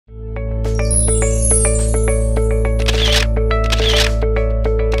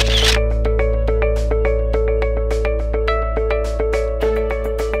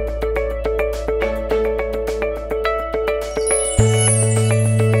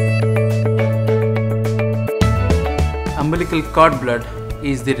umbilical cord blood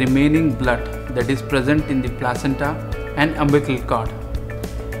is the remaining blood that is present in the placenta and umbilical cord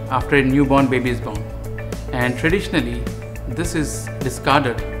after a newborn baby is born. And traditionally, this is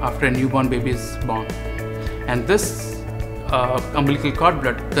discarded after a newborn baby is born. And this umbilical cord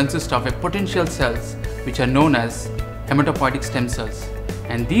blood consists of a potential cells which are known as hematopoietic stem cells.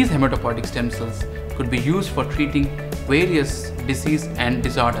 And these hematopoietic stem cells could be used for treating various disease and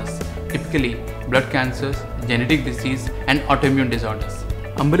disorders, typically blood cancers, genetic disease and autoimmune disorders.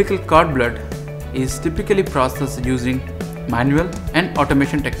 Umbilical cord blood is typically processed using manual and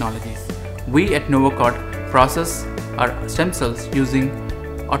automation technologies. We at Novacord process our stem cells using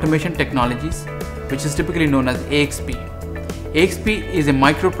automation technologies, which is typically known as AXP. AXP is a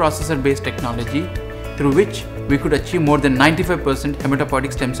microprocessor based technology through which we could achieve more than 95%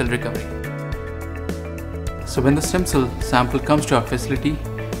 hematopoietic stem cell recovery. So when the stem cell sample comes to our facility,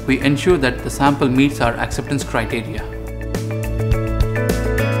 we ensure that the sample meets our acceptance criteria.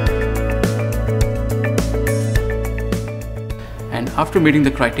 And after meeting the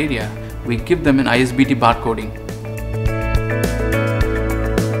criteria, we give them an ISBT barcoding.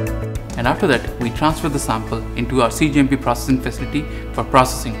 And after that, we transfer the sample into our cGMP processing facility for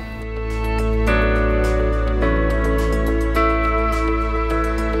processing.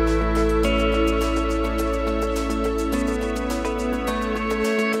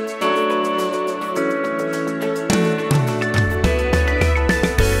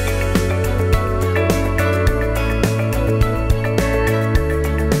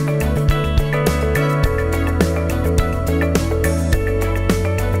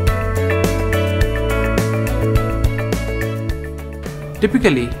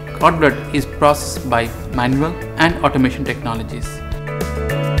 Typically, cord blood is processed by manual and automation technologies.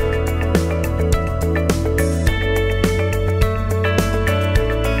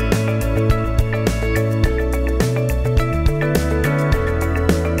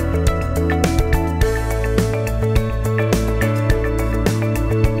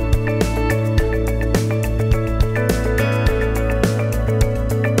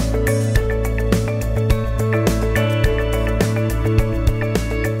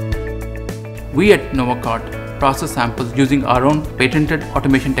 We at Novacord process samples using our own patented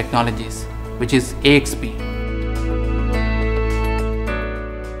automation technologies, which is AXP.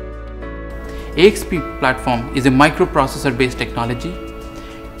 AXP platform is a microprocessor based technology.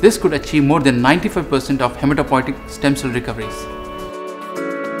 This could achieve more than 95% of hematopoietic stem cell recoveries.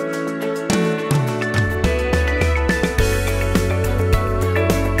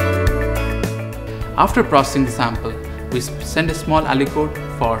 After processing the sample, we send a small alicode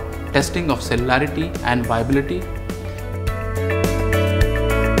for testing of cellularity and viability.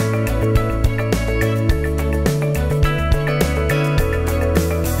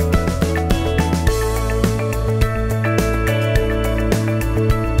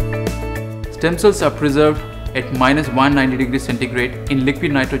 Stem cells are preserved at -190°C in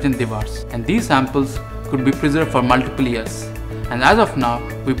liquid nitrogen divars, and these samples could be preserved for multiple years. And as of now,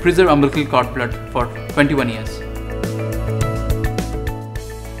 we preserve umbilical cord blood for 21 years.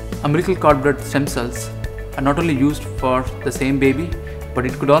 Umbilical cord blood stem cells are not only used for the same baby, but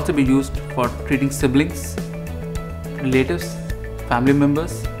it could also be used for treating siblings, relatives, family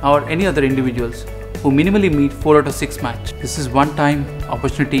members, or any other individuals who minimally meet 4 out of 6 match. This is one-time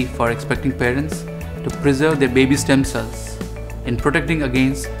opportunity for expecting parents to preserve their baby stem cells in protecting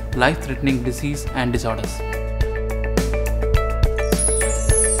against life-threatening disease and disorders.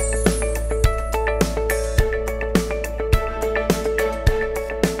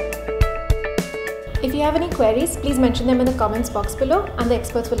 If you have any queries, please mention them in the comments box below and the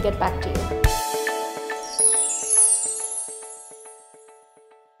experts will get back to you.